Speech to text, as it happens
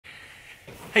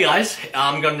Hey guys,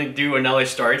 I'm going to do another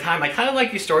story time. I kind of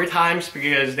like these story times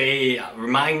because they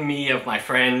remind me of my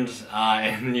friends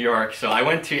in New York. So I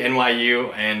went to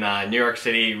NYU in New York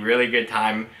City, really good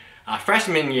time.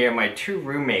 Freshman year, my two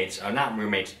roommates, not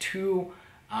roommates,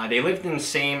 they lived in the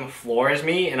same floor as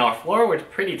me, and our floor was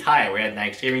pretty tight. We had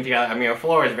Thanksgiving together. I mean, our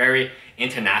floor was very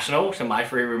international, so my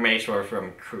three roommates were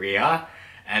from Korea,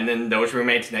 and then those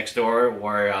roommates next door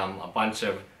were a bunch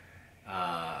of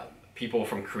people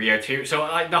from Korea too. So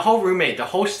the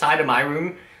whole side of my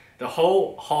room, the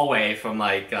whole hallway from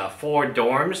like 4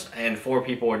 dorms and 4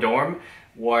 people a dorm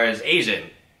was Asian.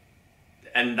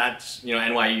 And that's, you know,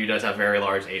 NYU does have a very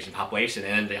large Asian population.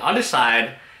 And the other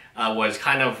side was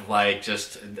kind of like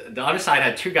the other side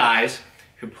had 2 guys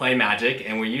who play Magic,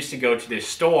 and we used to go to this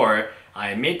store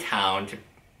in Midtown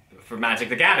for Magic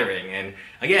the Gathering. And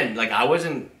again, like, I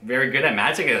wasn't very good at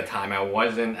Magic at the time. I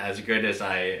wasn't as good as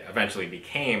I eventually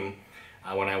became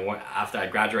after I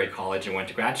graduated college and went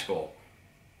to grad school.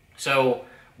 So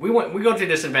we go to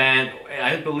this event.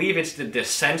 I believe it's the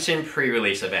Dissension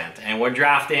pre-release event, and we're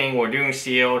drafting, we're doing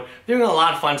sealed, doing a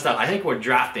lot of fun stuff. I think we're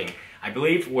drafting. I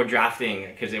believe we're drafting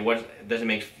because it doesn't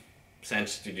make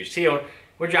sense to do sealed.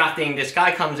 We're drafting. This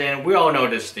guy comes in. We all know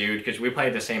this dude because we play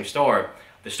at the same store.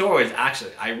 The store was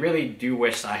actually, I really do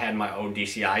wish I had my own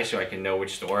DCI so I can know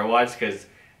which store it was, because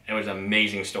it was an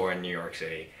amazing store in New York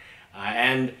City.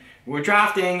 And we're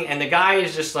drafting, and the guy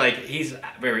is just like, he's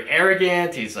very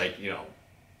arrogant. He's like, you know,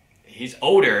 he's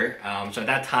older. So at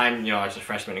that time, you know, I was a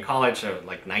freshman in college, so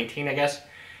like 19, I guess.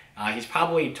 He's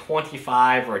probably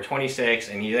 25 or 26,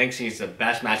 and he thinks he's the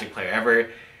best Magic player ever.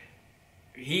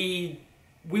 We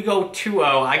go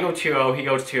 2-0, I go 2-0, he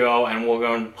goes 2-0, and we'll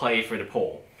go and play for the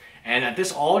pool. And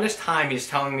at all this time, he's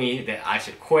telling me that I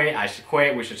should quit,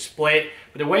 we should split.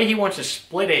 But the way he wants to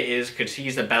split it is because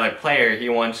he's the better player. He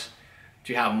wants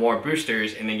to have more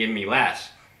boosters and then give me less.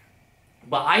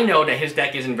 But I know that his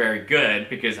deck isn't very good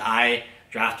because I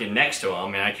drafted next to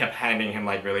him and I kept handing him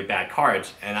like really bad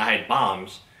cards, and I had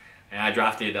bombs. And I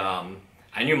drafted,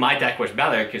 I knew my deck was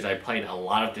better because I played a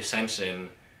lot of Dissension.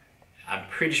 I'm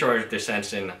pretty sure it was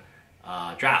Dissension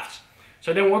drafts.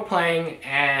 So then we're playing,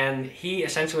 and he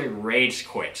essentially rage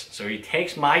quits. So he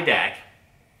takes my deck,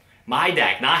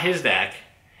 not his deck,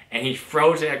 and he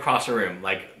throws it across the room,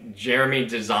 like Jeremy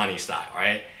Dzani style,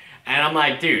 right? And I'm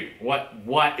like, dude,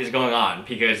 what is going on?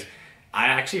 Because I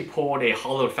actually pulled a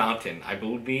Hollowed Fountain. I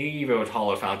believe it was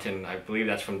Hollowed Fountain. I believe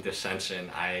that's from Dissension.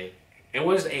 It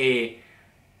was a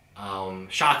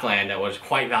Shockland that was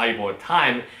quite valuable at the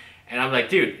time. And I'm like,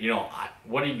 dude, you know,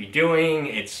 what are you doing?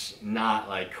 It's not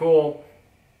like cool.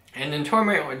 And in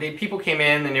tournament, people came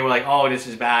in and they were like, oh, this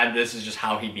is bad. This is just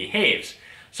how he behaves.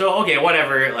 So, okay,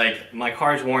 whatever. Like, my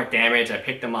cards weren't damaged. I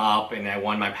picked them up and I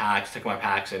won my packs, took my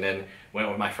packs, and then went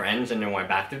with my friends and then went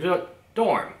back to the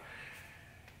dorm.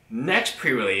 Next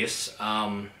pre-release,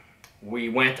 we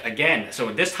went again.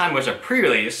 So this time was a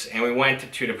pre-release, and we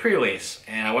went to the pre-release.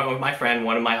 And I went with my friend,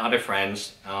 one of my other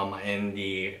friends, in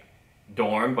the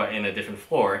dorm, but in a different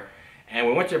floor. And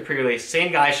we went to the pre-release.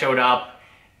 Same guy showed up,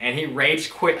 and he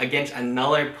rage quit against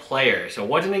another player. So it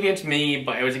wasn't against me,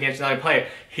 but it was against another player.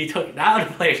 He took that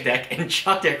other player's deck and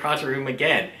chucked it across the room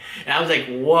again. And I was like,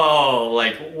 whoa,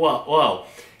 like, whoa.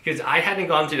 Because I hadn't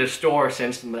gone to the store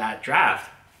since that draft.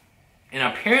 And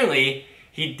apparently,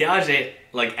 he does it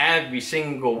like every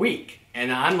single week.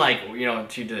 And I'm like, you know,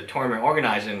 to the tournament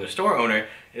organizer and the store owner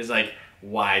is like,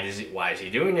 why is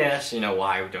he doing this? You know,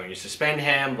 why don't you suspend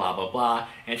him? Blah, blah, blah.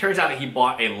 And it turns out he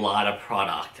bought a lot of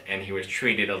product and he was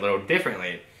treated a little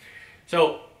differently.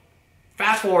 So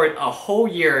fast forward a whole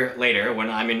year later when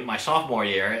I'm in my sophomore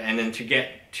year, and then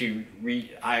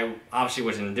I obviously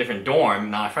was in a different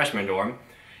dorm, not a freshman dorm.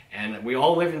 And we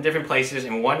all lived in different places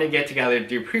and wanted to get together to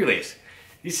do pre-release.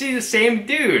 You see the same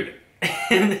dude.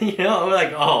 And, you know, we're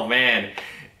like, oh man,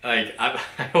 like, I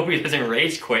hope he doesn't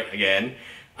rage quit again.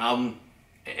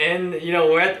 And, you know,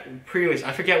 we're at pre-release.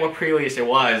 I forget what pre-release it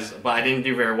was, but I didn't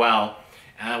do very well.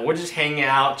 We're just hanging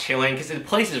out, chilling, because the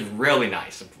place is really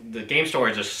nice. The game store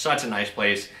is just such a nice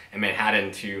place in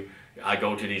Manhattan to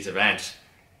go to these events.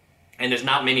 And there's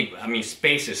not many, I mean,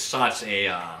 space is such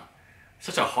a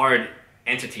hard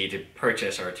entity to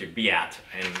purchase or to be at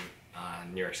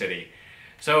in New York City.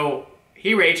 So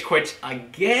he rage quits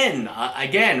again,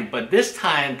 but this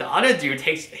time the other dude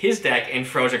takes his deck and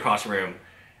throws it across the room.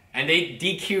 And they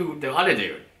DQ the other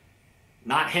dude,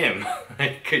 not him.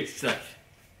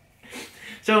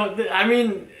 So, I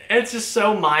mean, it's just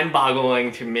so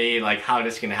mind-boggling to me, like, how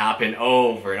this can happen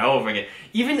over and over again.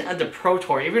 Even at the Pro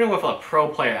Tour, even with a pro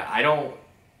player,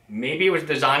 maybe it was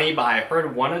Dzani, but I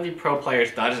heard one of the pro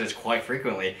players does this quite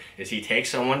frequently, is he takes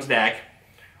someone's deck,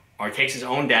 or takes his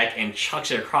own deck and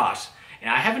chucks it across. And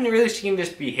I haven't really seen this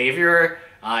behavior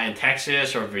in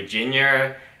Texas or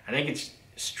Virginia. I think it's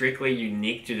strictly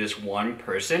unique to this one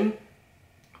person.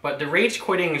 But the rage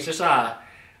quitting is just I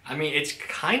mean, it's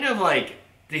kind of like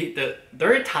the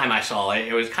third time I saw it,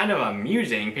 it was kind of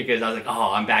amusing because I was like,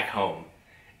 oh, I'm back home.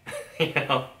 You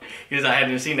know, because I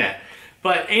hadn't seen that.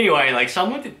 But anyway, like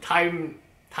some of the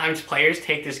times players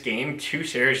take this game too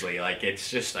seriously. Like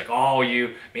it's just like, oh,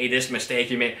 you made this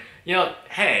mistake, you made, you know,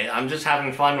 hey, I'm just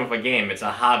having fun with a game. It's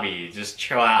a hobby. Just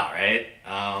chill out, right?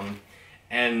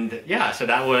 And yeah, so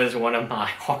that was one of my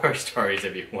horror stories,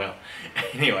 if you will.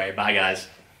 Anyway, bye guys.